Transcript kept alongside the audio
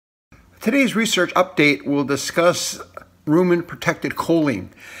Today's research update will discuss rumen-protected choline.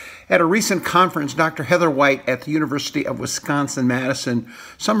 At a recent conference, Dr. Heather White at the University of Wisconsin-Madison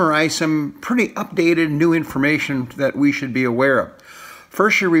summarized some pretty updated new information that we should be aware of.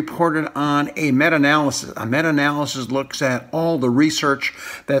 First, she reported on a meta-analysis. A meta-analysis looks at all the research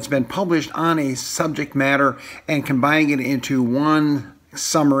that's been published on a subject matter and combining it into one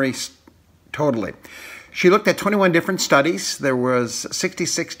summary totally. She looked at 21 different studies. There was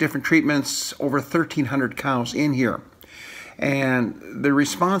 66 different treatments, over 1,300 cows in here. And the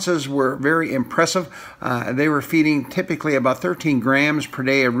responses were very impressive. They were feeding typically about 13 grams per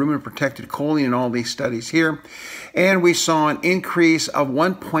day of rumen-protected choline in all these studies here. And we saw an increase of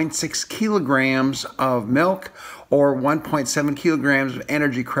 1.6 kilograms of milk or 1.7 kilograms of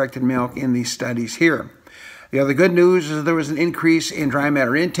energy-corrected milk in these studies here. The other good news is there was an increase in dry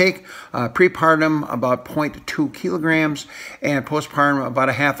matter intake, prepartum about 0.2 kilograms, and postpartum about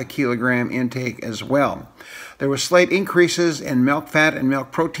a half a kilogram intake as well. There were slight increases in milk fat and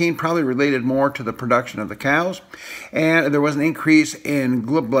milk protein, probably related more to the production of the cows, and there was an increase in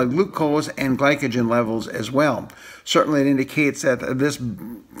blood glucose and glycogen levels as well. Certainly it indicates that this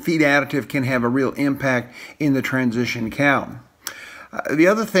feed additive can have a real impact in the transition cow. The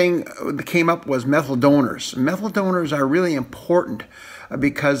other thing that came up was methyl donors. Methyl donors are really important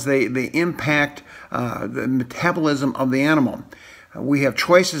because they impact the metabolism of the animal. We have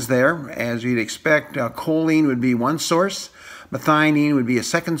choices there, as you'd expect. Choline would be one source, methionine would be a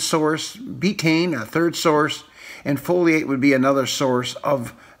second source, betaine a third source, and foliate would be another source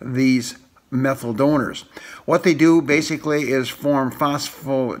of these methyl donors. What they do basically is form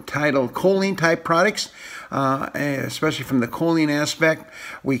phosphatidylcholine type products, especially from the choline aspect.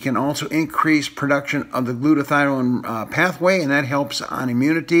 We can also increase production of the glutathione pathway, and that helps on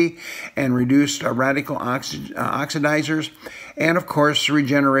immunity and reduce radical oxidizers, and of course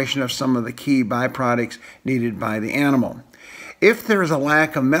regeneration of some of the key byproducts needed by the animal. If there is a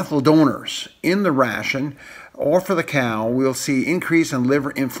lack of methyl donors in the ration or for the cow, we'll see increase in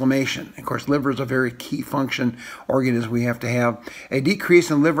liver inflammation. Of course, liver is a very key function organism we have to have. A decrease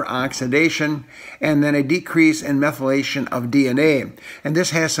in liver oxidation, and then a decrease in methylation of DNA. And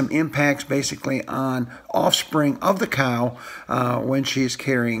this has some impacts basically on offspring of the cow when she's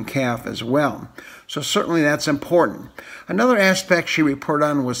carrying calf as well. So certainly that's important. Another aspect she reported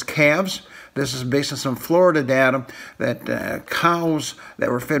on was calves. This is based on some Florida data that cows that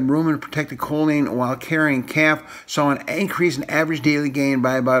were fed rumen-protected choline while carrying calf saw an increase in average daily gain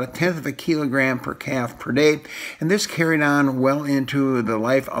by about 1/10 of a kilogram per calf per day. And this carried on well into the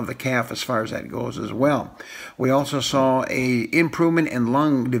life of the calf as far as that goes as well. We also saw an improvement in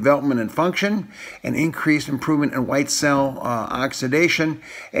lung development and function, an increased improvement in white cell oxidation,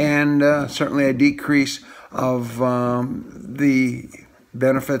 and certainly a decrease of the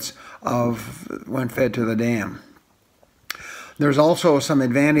benefits of when fed to the dam. There's also some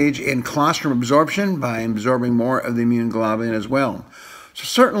advantage in colostrum absorption by absorbing more of the immune globulin as well. So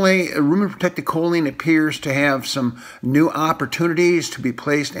certainly, rumen-protected choline appears to have some new opportunities to be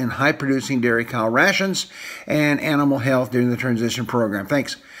placed in high-producing dairy cow rations and animal health during the transition program.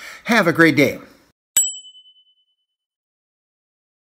 Thanks. Have a great day.